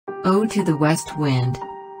Ode to the West Wind.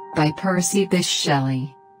 By Percy Bysshe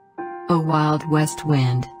Shelley. O wild west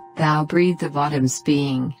wind, thou breathe of autumn's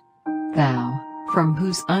being. Thou, from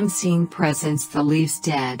whose unseen presence the leaves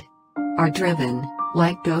dead are driven,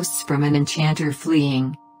 like ghosts from an enchanter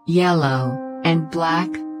fleeing, yellow, and black,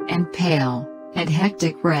 and pale, and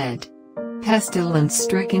hectic red.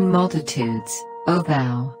 Pestilence-stricken multitudes, O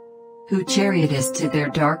thou, who chariotest to their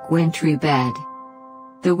dark wintry bed.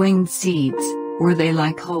 The winged seeds, were they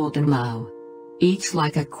like old and low, each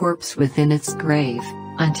like a corpse within its grave,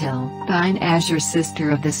 until thine azure sister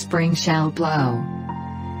of the spring shall blow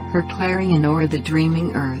her clarion o'er the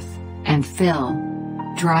dreaming earth, and fill,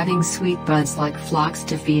 driving sweet buds like flocks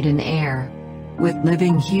to feed in air, with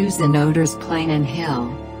living hues and odors plain and hill.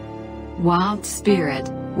 Wild spirit,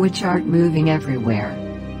 which art moving everywhere,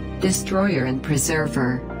 destroyer and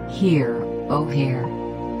preserver, hear, O hear.